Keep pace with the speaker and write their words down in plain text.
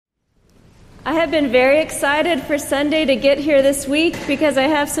I have been very excited for Sunday to get here this week because I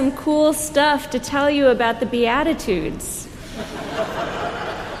have some cool stuff to tell you about the Beatitudes.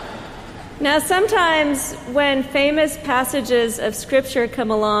 Now, sometimes when famous passages of Scripture come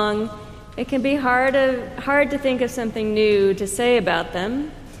along, it can be hard to think of something new to say about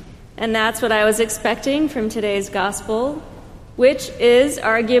them. And that's what I was expecting from today's gospel, which is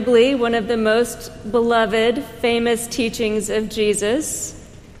arguably one of the most beloved, famous teachings of Jesus.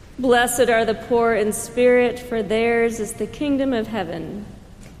 Blessed are the poor in spirit, for theirs is the kingdom of heaven.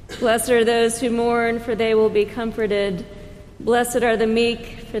 Blessed are those who mourn, for they will be comforted. Blessed are the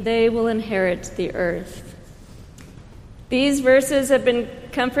meek, for they will inherit the earth. These verses have been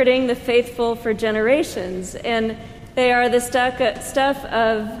comforting the faithful for generations, and they are the stuff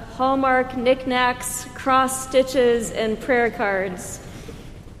of Hallmark knickknacks, cross stitches, and prayer cards.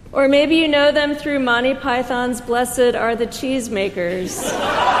 Or maybe you know them through Monty Python's Blessed Are the Cheesemakers.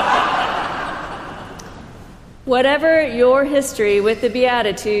 Whatever your history with the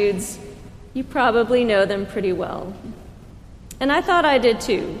Beatitudes, you probably know them pretty well. And I thought I did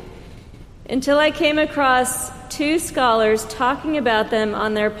too, until I came across two scholars talking about them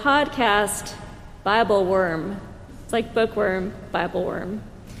on their podcast, Bible Worm. It's like bookworm, Bible worm.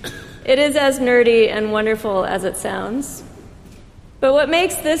 It is as nerdy and wonderful as it sounds. But what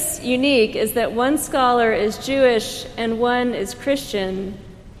makes this unique is that one scholar is Jewish and one is Christian,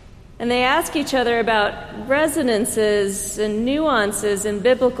 and they ask each other about resonances and nuances in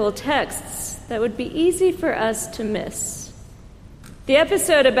biblical texts that would be easy for us to miss. The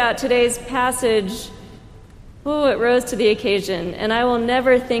episode about today's passage, it rose to the occasion, and I will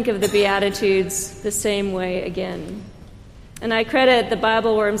never think of the Beatitudes the same way again. And I credit the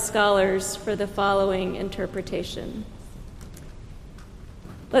Bible Worm scholars for the following interpretation.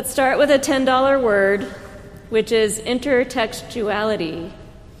 Let's start with a $10 word, which is intertextuality.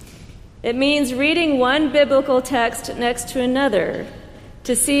 It means reading one biblical text next to another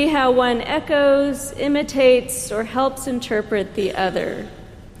to see how one echoes, imitates, or helps interpret the other.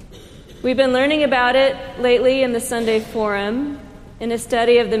 We've been learning about it lately in the Sunday Forum in a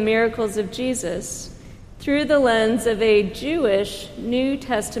study of the miracles of Jesus through the lens of a Jewish New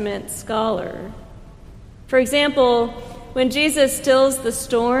Testament scholar. For example, when Jesus stills the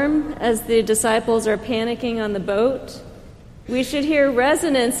storm as the disciples are panicking on the boat, we should hear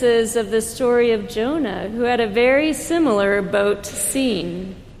resonances of the story of Jonah, who had a very similar boat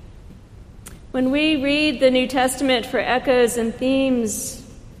scene. When we read the New Testament for echoes and themes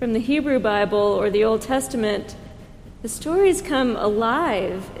from the Hebrew Bible or the Old Testament, the stories come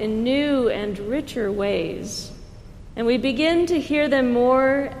alive in new and richer ways, and we begin to hear them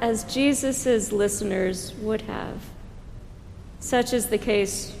more as Jesus' listeners would have. Such is the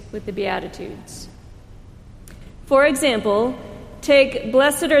case with the Beatitudes. For example, take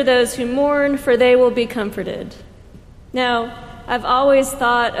 "Blessed are those who mourn, for they will be comforted." Now, I've always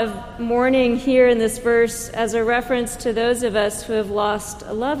thought of mourning here in this verse as a reference to those of us who have lost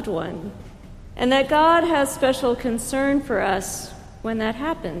a loved one, and that God has special concern for us when that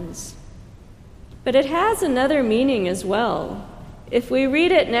happens. But it has another meaning as well, if we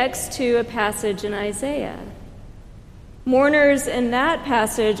read it next to a passage in Isaiah. Mourners in that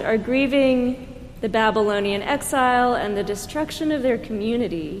passage are grieving the Babylonian exile and the destruction of their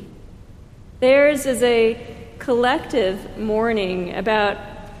community. Theirs is a collective mourning about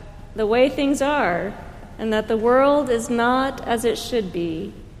the way things are and that the world is not as it should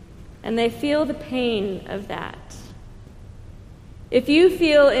be, and they feel the pain of that. If you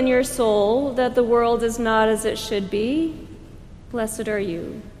feel in your soul that the world is not as it should be, blessed are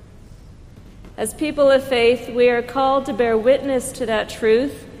you. As people of faith, we are called to bear witness to that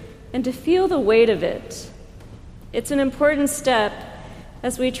truth and to feel the weight of it. It's an important step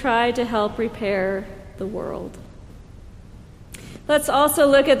as we try to help repair the world. Let's also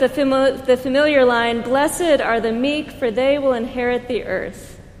look at the familiar line, "Blessed are the meek, for they will inherit the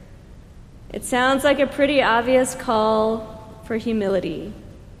earth." It sounds like a pretty obvious call for humility.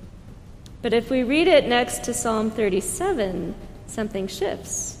 But if we read it next to Psalm 37, something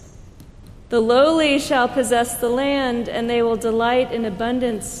shifts. "The lowly shall possess the land, and they will delight in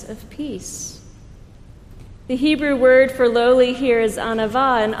abundance of peace." The Hebrew word for lowly here is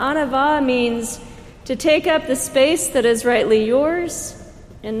anavah, and anavah means to take up the space that is rightly yours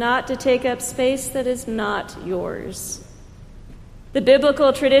and not to take up space that is not yours. The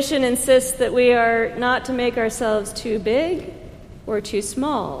biblical tradition insists that we are not to make ourselves too big or too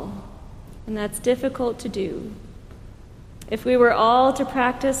small, and that's difficult to do. If we were all to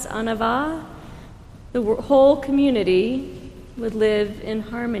practice anavah, the whole community would live in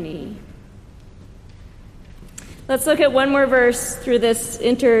harmony. Let's look at one more verse through this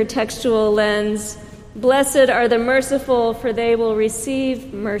intertextual lens. Blessed are the merciful, for they will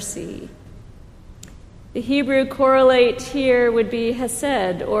receive mercy. The Hebrew correlate here would be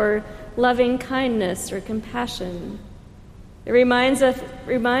hesed, or loving kindness or compassion. It reminds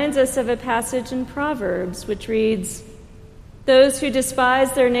us of a passage in Proverbs which reads, "Those who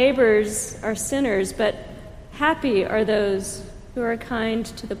despise their neighbors are sinners, but happy are those who are kind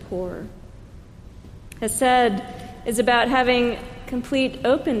to the poor." Hesed is about having complete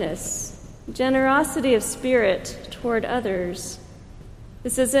openness, generosity of spirit toward others.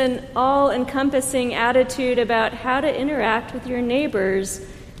 This is an all-encompassing attitude about how to interact with your neighbors,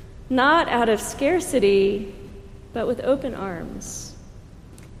 not out of scarcity, but with open arms.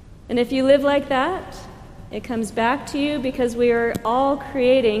 And if you live like that, it comes back to you because we are all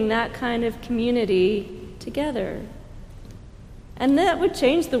creating that kind of community together. And that would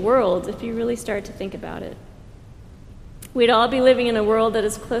change the world if you really start to think about it. We'd all be living in a world that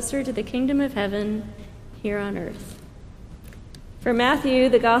is closer to the kingdom of heaven here on earth. For Matthew,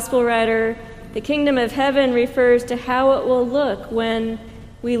 the gospel writer, the kingdom of heaven refers to how it will look when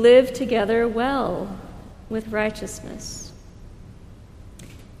we live together well with righteousness.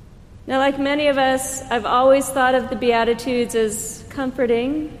 Now, like many of us, I've always thought of the Beatitudes as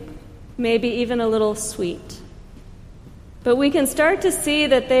comforting, maybe even a little sweet. But we can start to see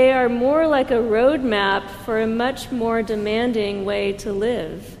that they are more like a roadmap for a much more demanding way to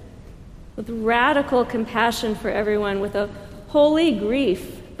live, with radical compassion for everyone, with a holy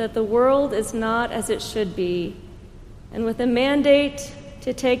grief that the world is not as it should be, and with a mandate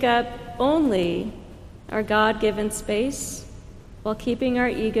to take up only our God-given space while keeping our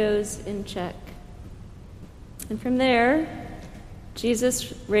egos in check. And from there,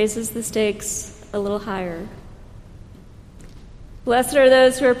 Jesus raises the stakes a little higher. Blessed are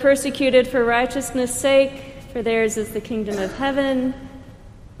those who are persecuted for righteousness' sake, for theirs is the kingdom of heaven.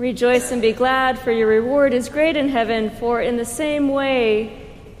 Rejoice and be glad, for your reward is great in heaven, for in the same way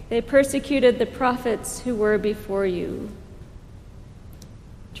they persecuted the prophets who were before you.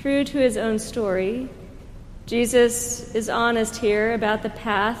 True to his own story, Jesus is honest here about the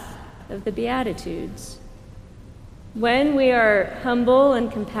path of the Beatitudes. When we are humble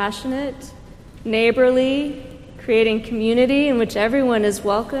and compassionate, neighborly, creating community in which everyone is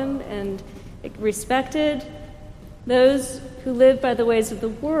welcomed and respected, those who live by the ways of the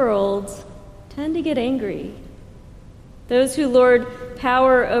world tend to get angry. Those who lord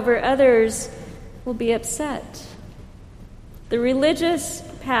power over others will be upset. The religious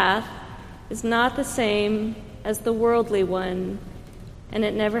path is not the same as the worldly one, and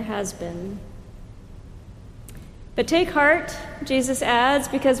it never has been. But take heart, Jesus adds,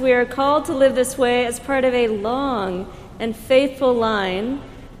 because we are called to live this way as part of a long and faithful line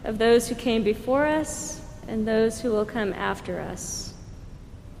of those who came before us and those who will come after us.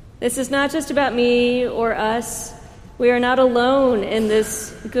 This is not just about me or us. We are not alone in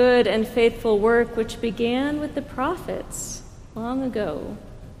this good and faithful work which began with the prophets long ago.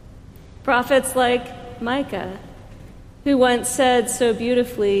 Prophets like Micah, who once said so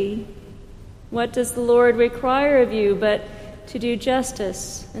beautifully, "What does the Lord require of you but to do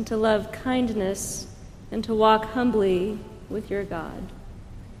justice and to love kindness and to walk humbly with your God?"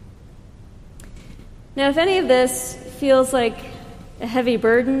 Now, if any of this feels like a heavy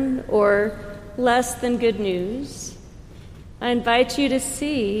burden or less than good news, I invite you to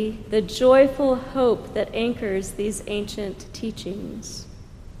see the joyful hope that anchors these ancient teachings.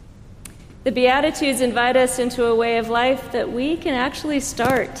 The Beatitudes invite us into a way of life that we can actually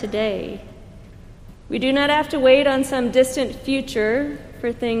start today. We do not have to wait on some distant future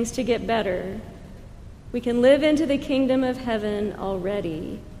for things to get better. We can live into the kingdom of heaven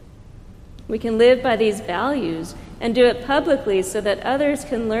already. We can live by these values and do it publicly so that others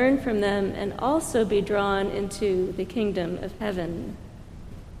can learn from them and also be drawn into the kingdom of heaven.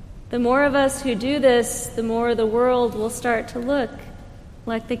 The more of us who do this, the more the world will start to look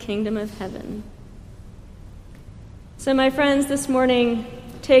like the kingdom of heaven. So, my friends, this morning,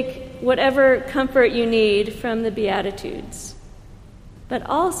 take whatever comfort you need from the Beatitudes, but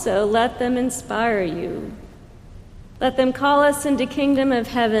also let them inspire you. Let them call us into kingdom of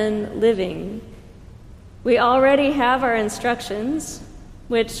heaven living. We already have our instructions,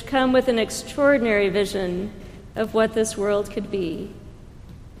 which come with an extraordinary vision of what this world could be,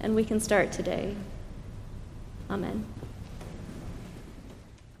 and we can start today. Amen.